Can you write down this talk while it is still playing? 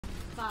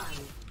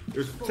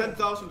There's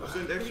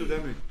 10,000% extra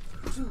damage.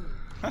 2,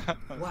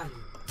 1.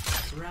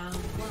 Round 1.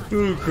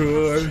 Oh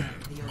god.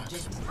 The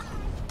objective.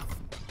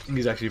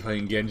 He's actually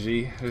playing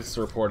Genji. Let's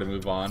report and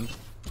move on.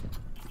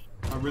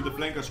 I'm with the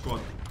flanker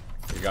squad.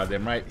 You're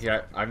goddamn right.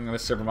 Here, I'm gonna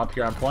serve him up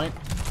here on point.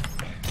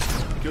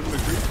 Kill him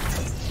with green.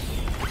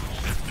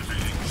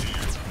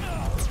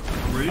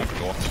 I'm ready.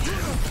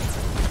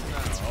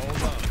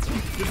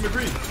 Kill him with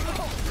green.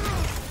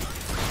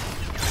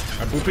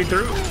 I'm booping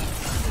through.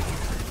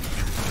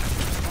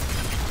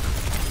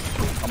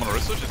 I'm gonna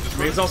wrist switch.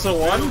 There's also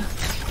one.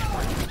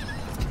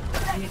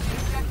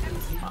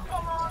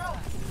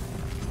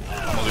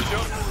 I'm gonna Lucio.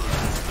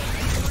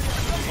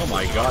 Oh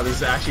my god, this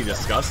is actually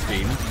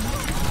disgusting.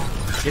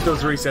 Get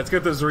those resets,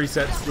 get those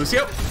resets.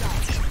 Lucio!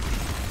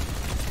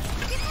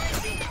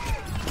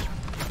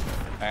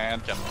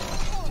 And Ken.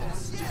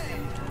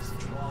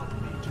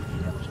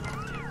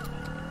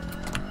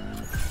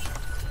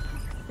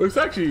 This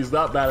actually is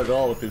not bad at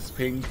all with his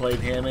ping played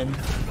Hammond.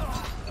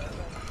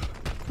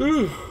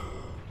 Whew.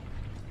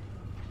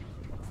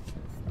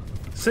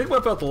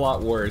 Sigma felt a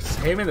lot worse.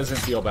 Hammond doesn't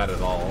feel bad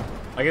at all.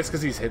 I guess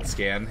because he's hit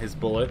scan his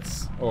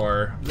bullets,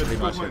 or pretty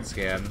much hit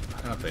scan. I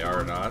don't know if they are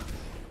or not.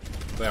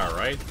 They are,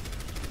 right?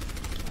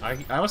 I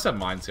must have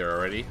mines here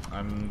already.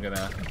 I'm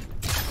gonna...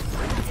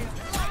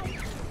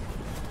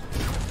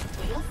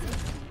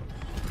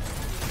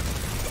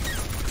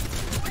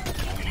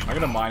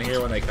 mine here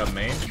when they come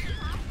main.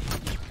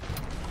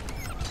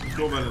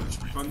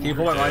 Can you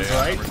pull my lines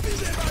right?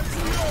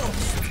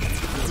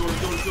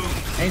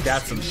 Ain't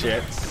that some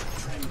shit?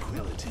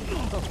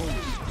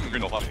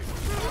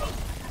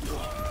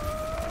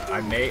 I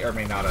may or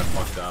may not have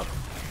fucked up.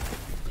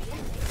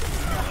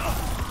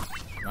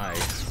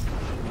 Nice.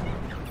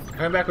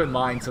 Coming back with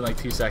mines in like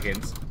 2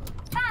 seconds.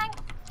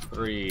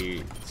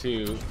 3,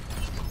 2.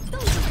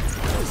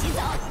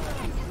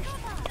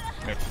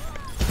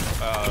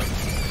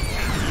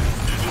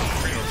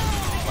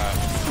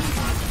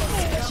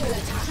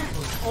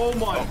 Oh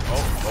my!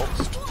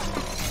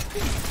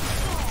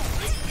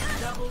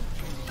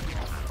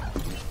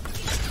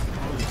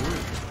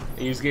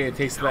 He's getting a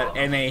taste of that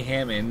NA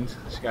Hammond.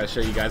 Just gotta show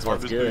you guys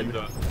what's good.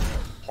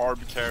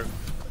 Hard care.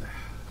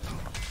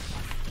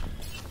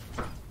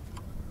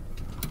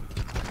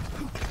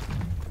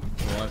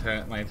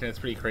 My internet's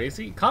pretty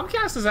crazy.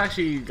 Comcast has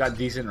actually got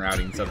decent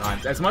routing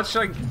sometimes. As much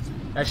like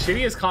as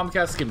shitty as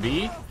Comcast can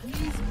be,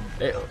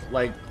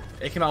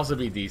 it can also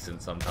be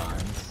decent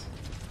sometimes.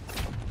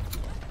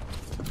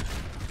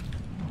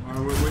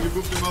 When you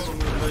boop them up, I'm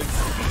gonna play.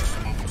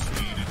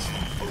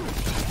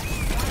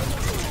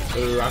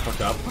 Ooh, I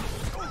fucked up.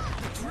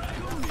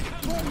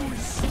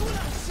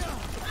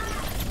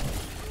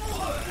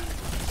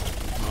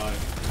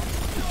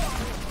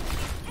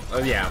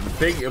 Yeah,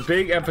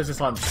 big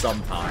emphasis on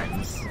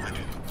sometimes.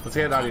 Let's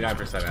get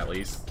 99% at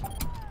least.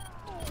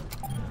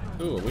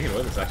 Ooh, we can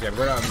win this actually. I'm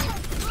going on.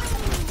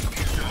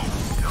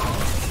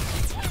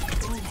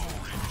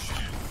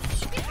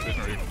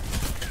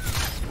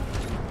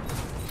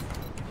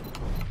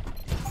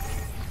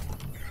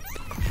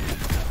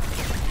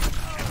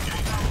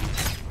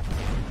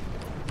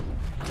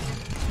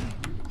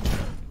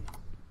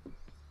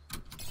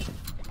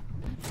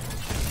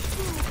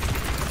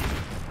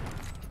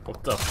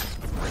 What the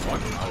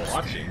fuck am I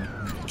watching?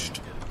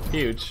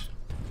 Huge.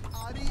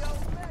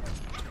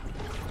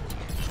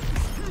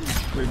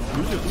 Wait,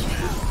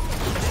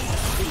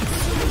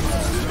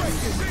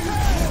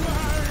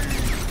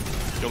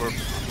 Kill her.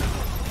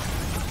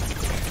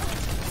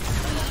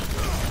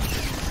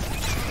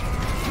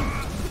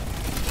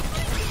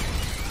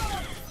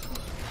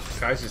 This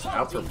guy's just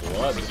out for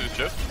blood. This is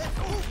Jeff.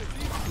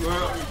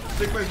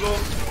 Sigma's low.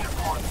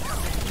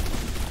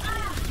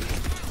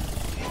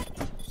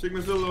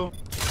 Sigma's still low.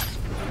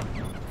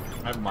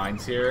 I have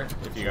mines here.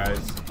 If you guys,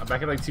 I'm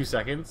back in like 2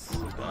 seconds.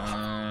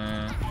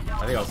 I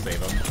think I'll save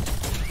him.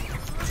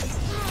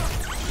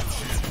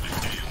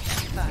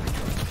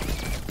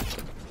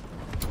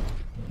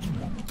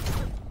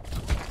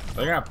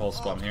 They're gonna pulse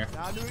bomb here.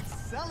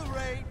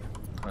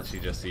 Unless she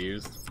just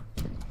used.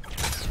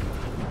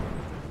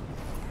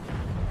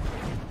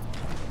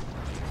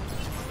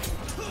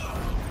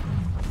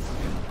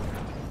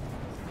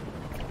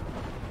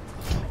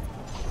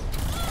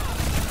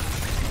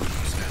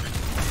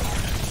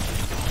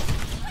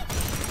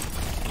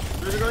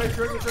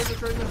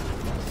 Trigger.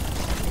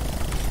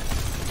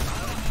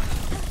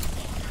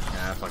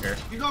 Yeah, fucker.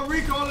 You got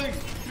recalling!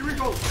 You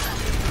recall!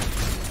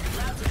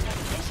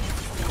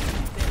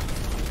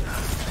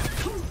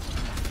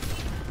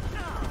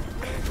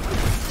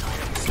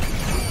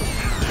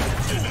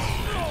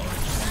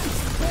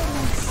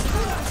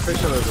 Pretty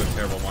sure those are a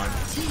terrible one.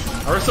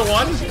 Orisa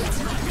won?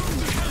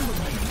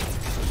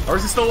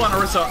 Orisa still won.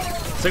 Orisa.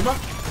 Sigma?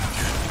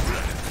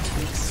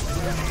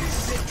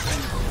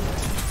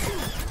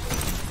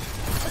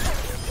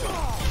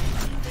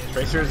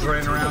 Tracer's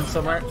running around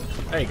somewhere.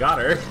 Hey, got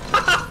her.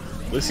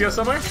 Lucio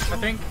somewhere, I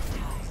think.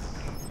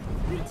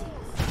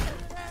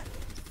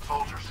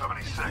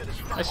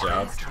 Nice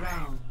job.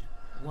 Round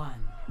 1.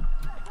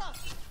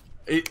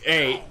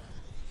 Hey,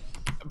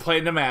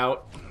 Playing them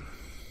out.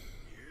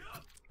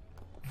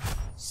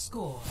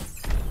 Score.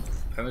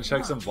 I'm gonna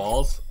check some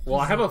balls. Well,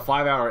 I have a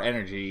 5-hour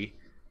energy,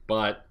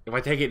 but if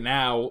I take it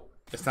now,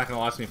 it's not gonna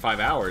last me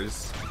 5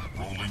 hours.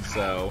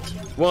 So,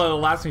 well, it'll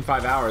last me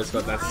 5 hours,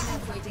 but that's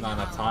not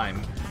enough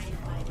time.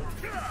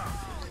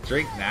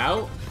 Drink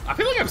now? I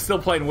feel like I'm still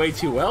playing way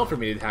too well for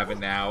me to have it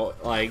now.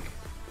 Like,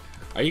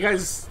 are you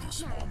guys...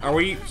 Are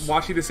we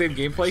watching the same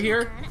gameplay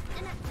here?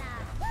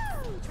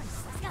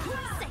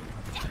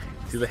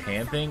 Do the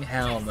hand thing?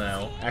 Hell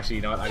no. Actually,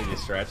 you know what? I need to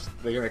stretch.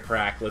 They're gonna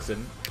crack.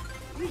 Listen.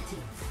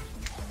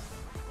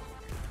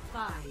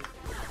 5,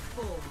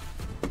 4,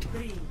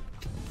 3, 2,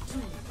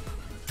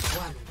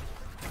 1.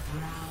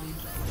 Round.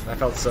 That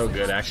felt so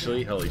good,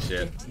 actually. Holy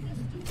shit.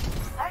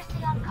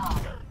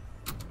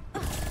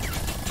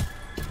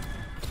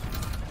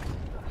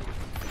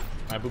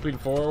 I'm moving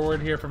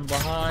forward here from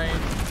behind.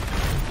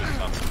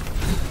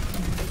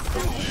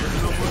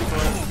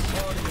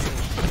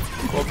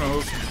 Oh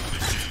no.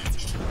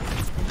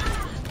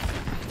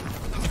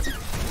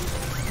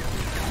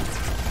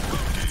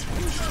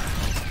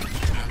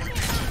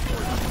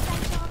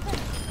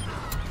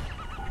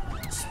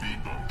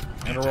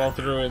 I'm gonna roll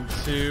through in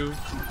 2.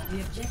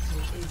 The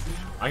objective is now.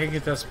 I can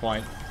get this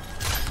point.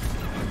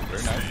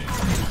 Very nice.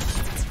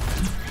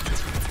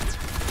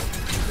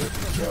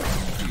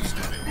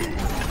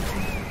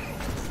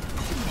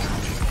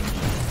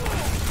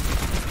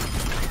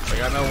 I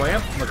got no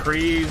lamp.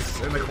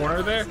 McCree's in the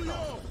corner there.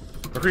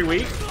 McCree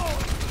weak.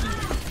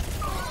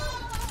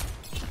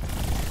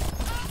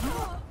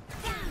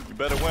 You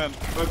better win.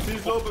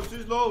 Baptiste's low,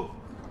 Baptiste's low.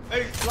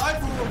 Hey, slide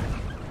for him.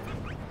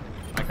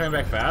 I'm coming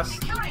back fast.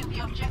 That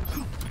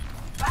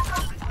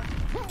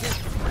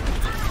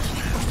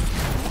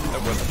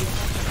was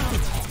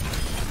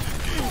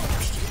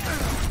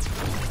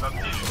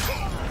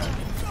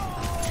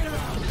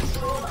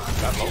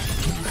that low.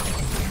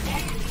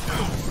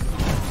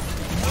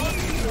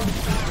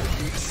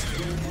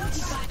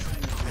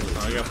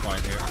 Oh, I got a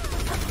point here.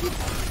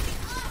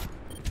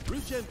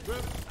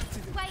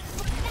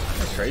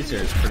 This Tracer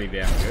is pretty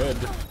damn good.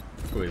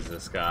 Who is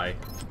this guy?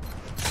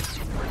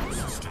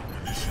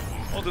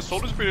 Oh, this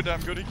soldier's pretty damn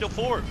good. He killed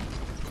 4.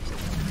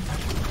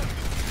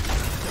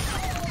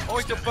 Oh,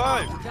 he killed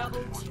 5.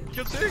 He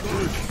killed 6.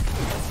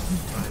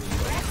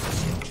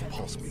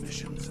 Pulse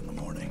munitions in the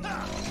morning.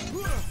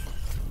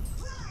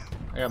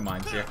 I got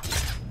mines here.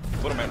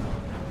 Put him in.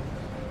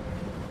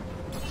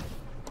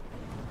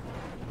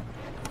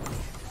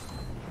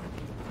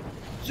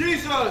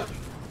 Jesus!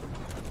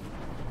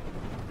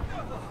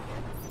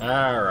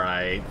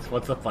 Alright,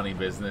 what's the funny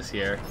business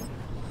here?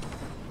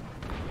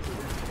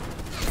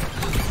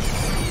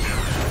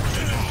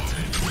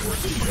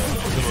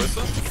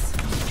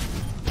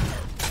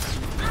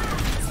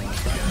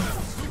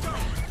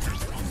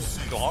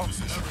 Go on.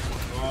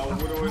 Oh,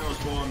 what do I know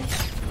spawn?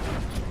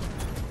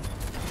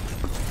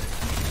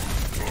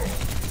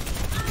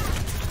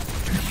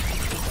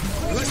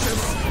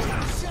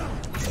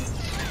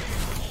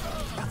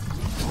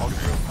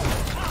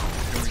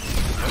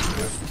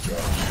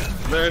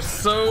 They're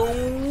so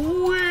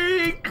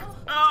weak!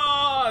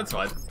 Oh, that's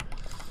fine.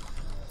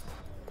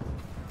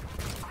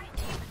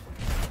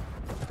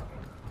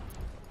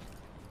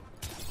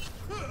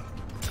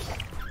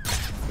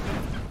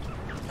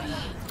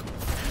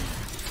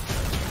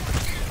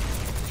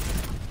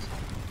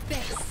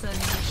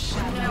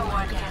 No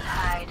one can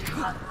hide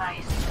from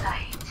my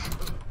sight.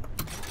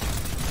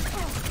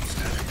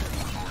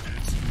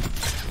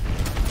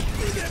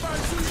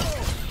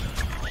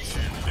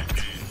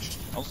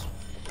 Also,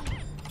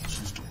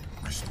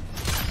 there's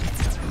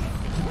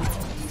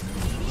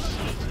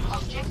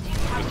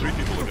 3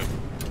 people with it.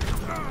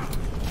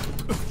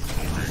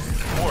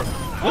 4.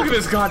 Look at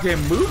this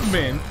goddamn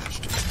movement!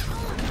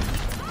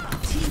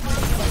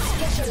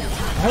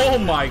 Oh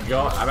my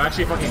god, I'm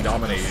actually fucking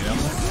dominating him.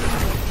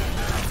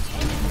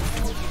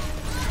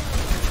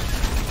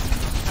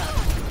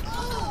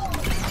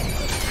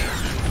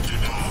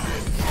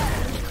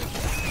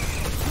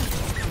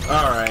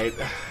 Alright.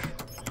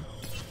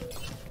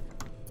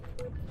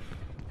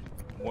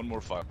 1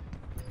 more 5.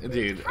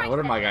 Dude, what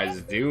are my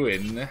guys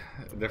doing?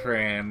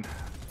 Dafran.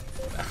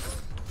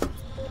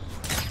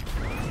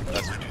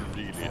 That's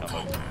really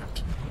Hammond.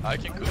 I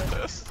can cook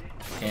this.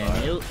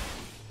 Can you?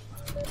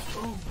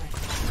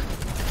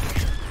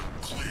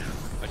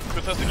 I can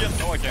cook this again.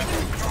 No, I can't.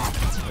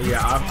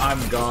 Yeah,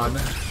 I'm gone.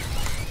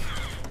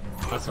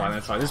 That's fine,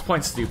 that's fine. This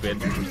point's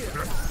stupid.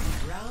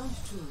 Round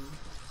 2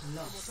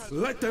 lost.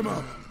 Let them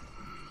up.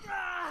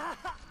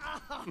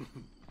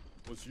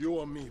 Was you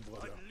or me,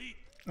 brother?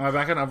 Am I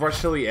back on Overwatch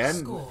till the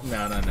end?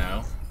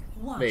 No.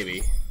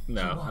 Maybe.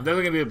 No. I'm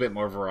definitely gonna do a bit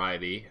more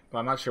variety, but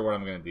I'm not sure what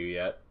I'm gonna do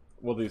yet.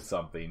 We'll do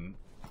something.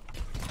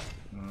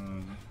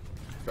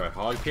 Do I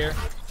hog here?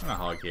 I'm gonna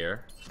hog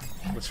here.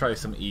 Let's try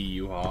some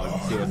EU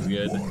hog, see what's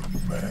good.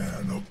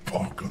 Man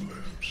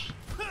apocalypse.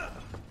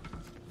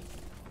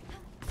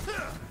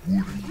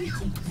 What are you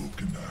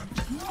looking at?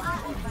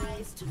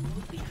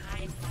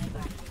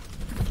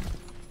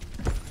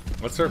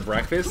 What's for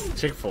breakfast?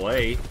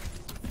 Chick-fil-A.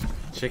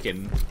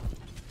 Chicken.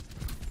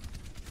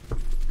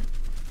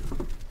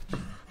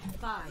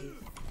 5,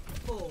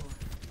 4,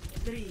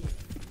 3,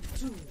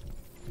 2,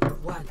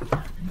 1.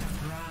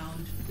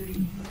 Round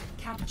 3.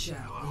 Capture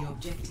the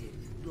objective.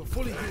 You're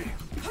fully here.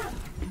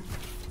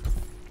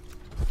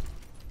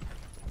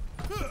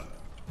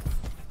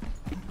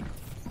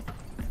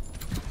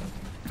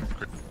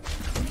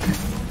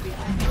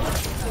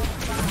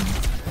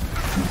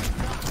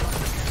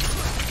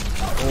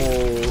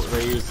 Oh,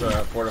 they use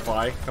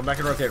fortify. Come back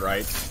and rotate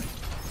right.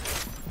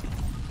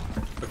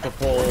 Look for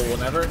pull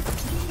whenever.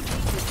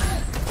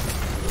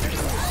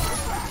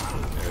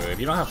 Dude, if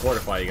you don't have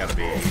fortify, you gotta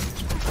be,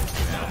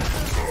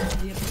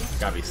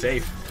 gotta be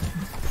safe.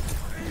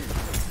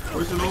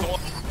 Where's the low?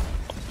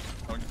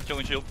 Oh,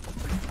 killing shield.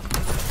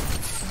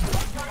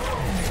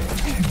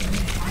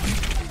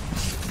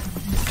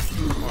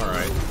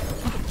 Alright.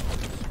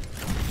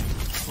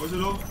 Where's the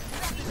low?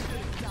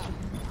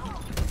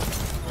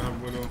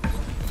 Bueno.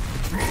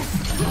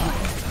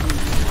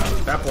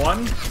 Step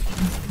 1.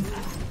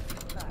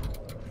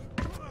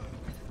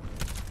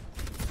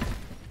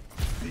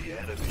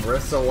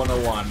 Marissa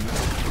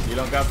 101. You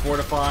don't got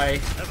fortify,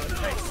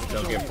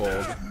 don't get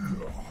pulled.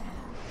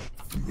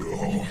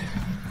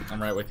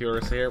 I'm right with you,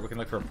 Marissa here. We can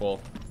look for a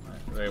pull.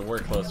 Okay, we're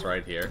close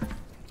right here.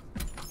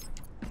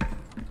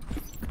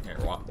 Here,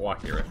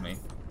 walk here with me.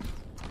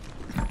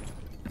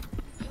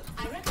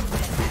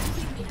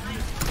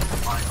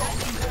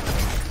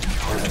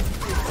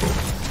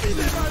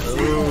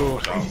 Ooh,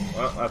 oh,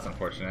 well, that's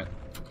unfortunate.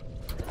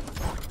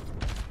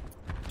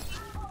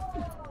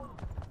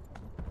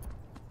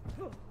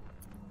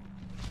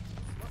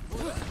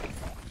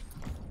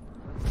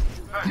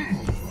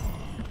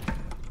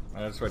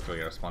 Let's wait till we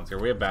get our spawns here.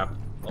 We have BAP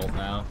ult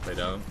now. They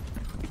don't.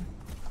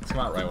 Let's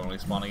come out right when we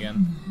spawn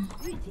again.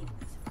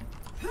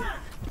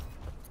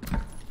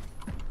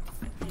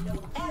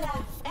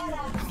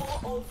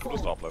 We'll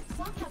stop low.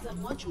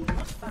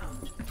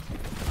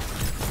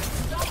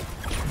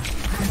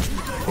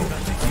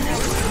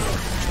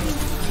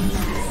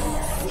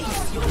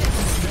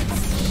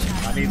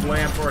 I need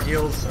lamp or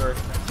heals or.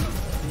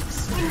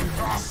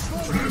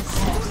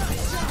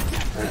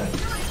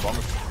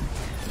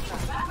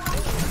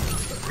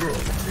 Oh,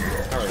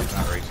 he's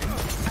not reaching.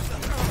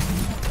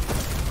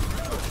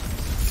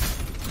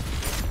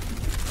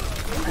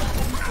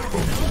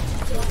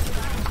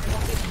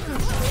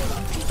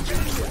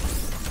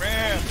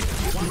 Man!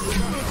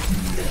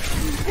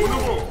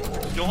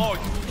 Kill Hog!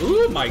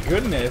 Ooh, my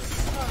goodness!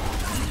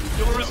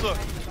 Kill Marissa!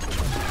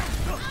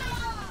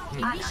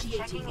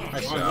 Checking in.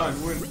 Nice Oh, shot.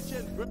 nice win.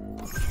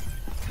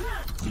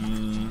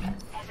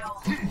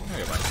 I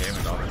get my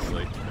Hammond,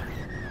 obviously.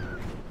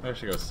 Maybe I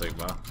should go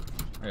Sigma.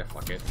 Yeah,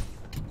 fuck it.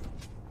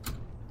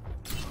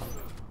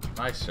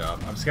 Nice job.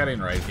 I'm scouting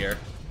right here.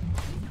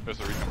 There's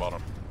the region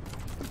bottom.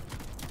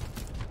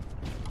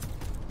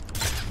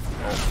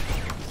 Oh,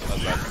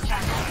 that's bad.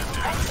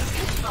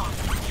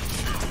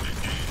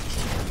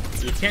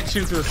 You can't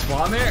shoot through the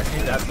spawn there?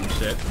 Hey, that's some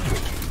shit.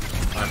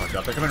 I fucked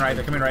up. They're coming right.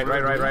 They're coming right.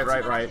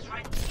 Right.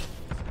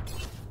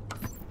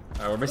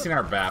 We're missing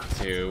our BAP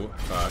too.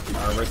 Fuck.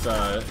 Our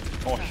Marissa.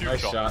 Oh, huge Nice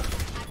shot. shot.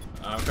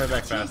 I'm coming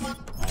back fast.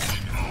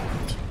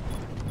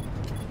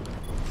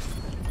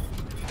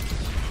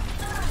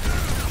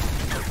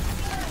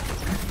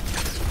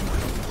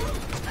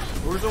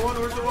 Where's the one?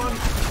 Where's the one?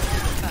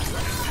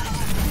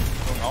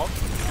 Going out.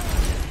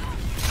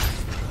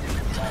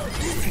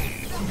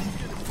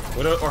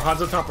 Widow or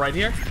Hanzo top right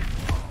here?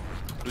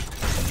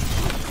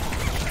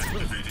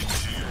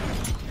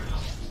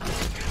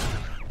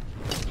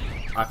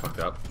 I fucked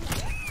up.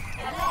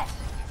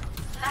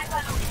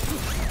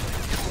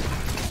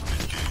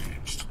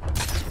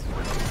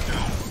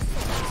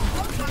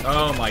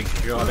 Oh my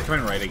god, they're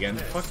coming right again.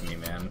 Fuck me,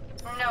 man.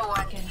 No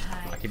one can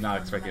hide. I keep not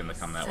expecting them to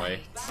come that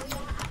way.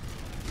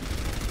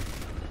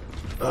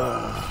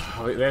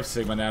 They have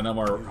Sigma now, no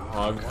more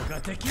Hog.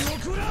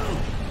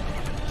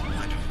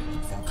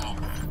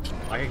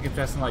 I can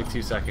contest in like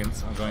 2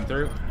 seconds. I'm going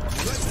through.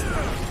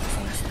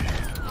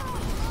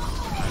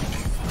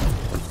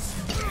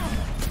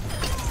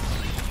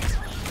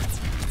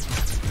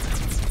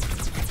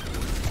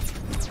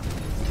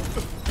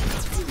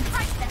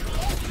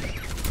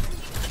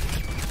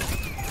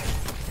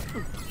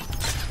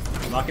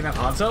 Knocking out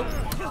Hanzo.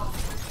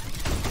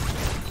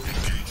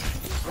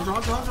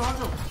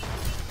 Hanzo.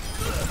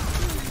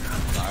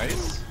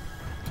 Nice.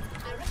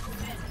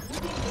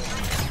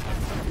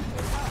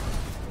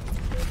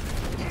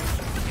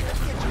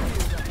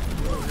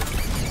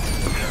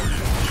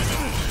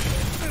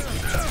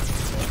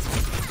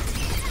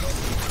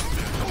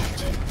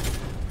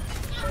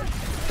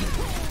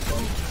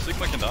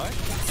 Sigma can die?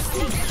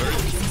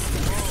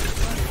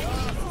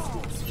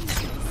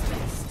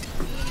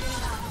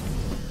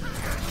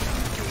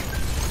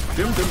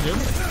 Doom.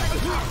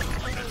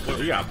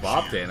 You got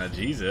bopped, Anna.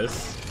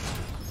 Jesus.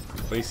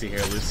 What do you see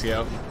here,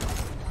 Lucio?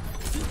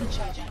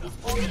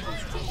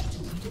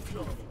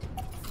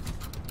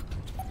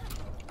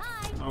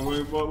 Oh,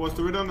 wait, what's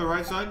the Widow on the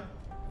right side?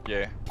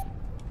 Yeah.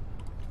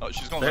 Oh,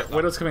 she's going There, left now.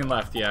 Widow's coming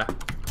left, yeah.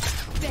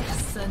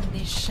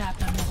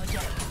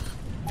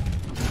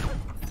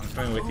 I'm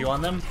Coming with you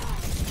on them.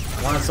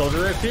 Want a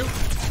soldier there too?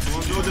 I'm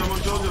on Jojo, I'm on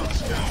Jojo.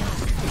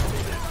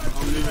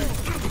 I'm leaving.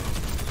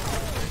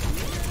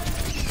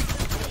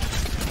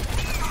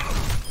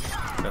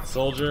 That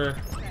soldier.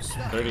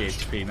 30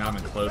 HP. Now I'm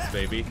in close,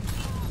 baby.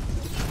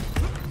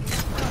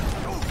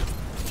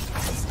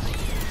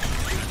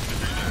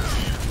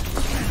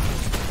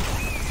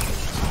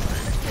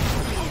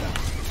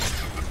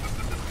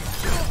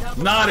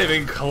 Not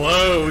even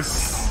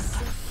close.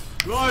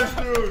 Nice,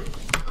 dude.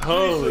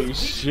 Holy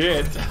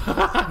shit.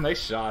 Nice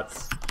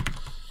shots.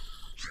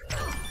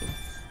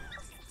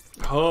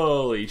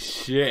 Holy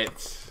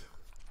shit.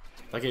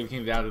 That game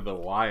came down to the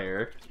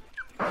wire.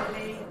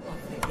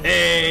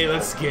 Hey,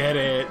 let's get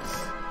it.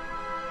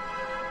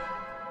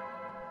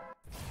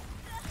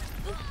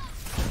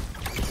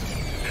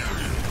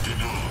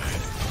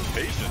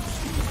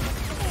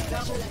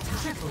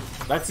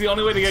 That's the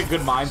only way to get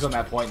good mines on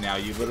that point now.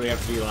 You literally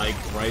have to be like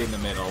right in the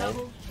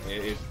middle.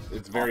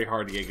 It's very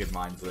hard to get good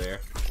mines there.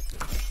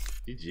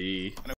 GG.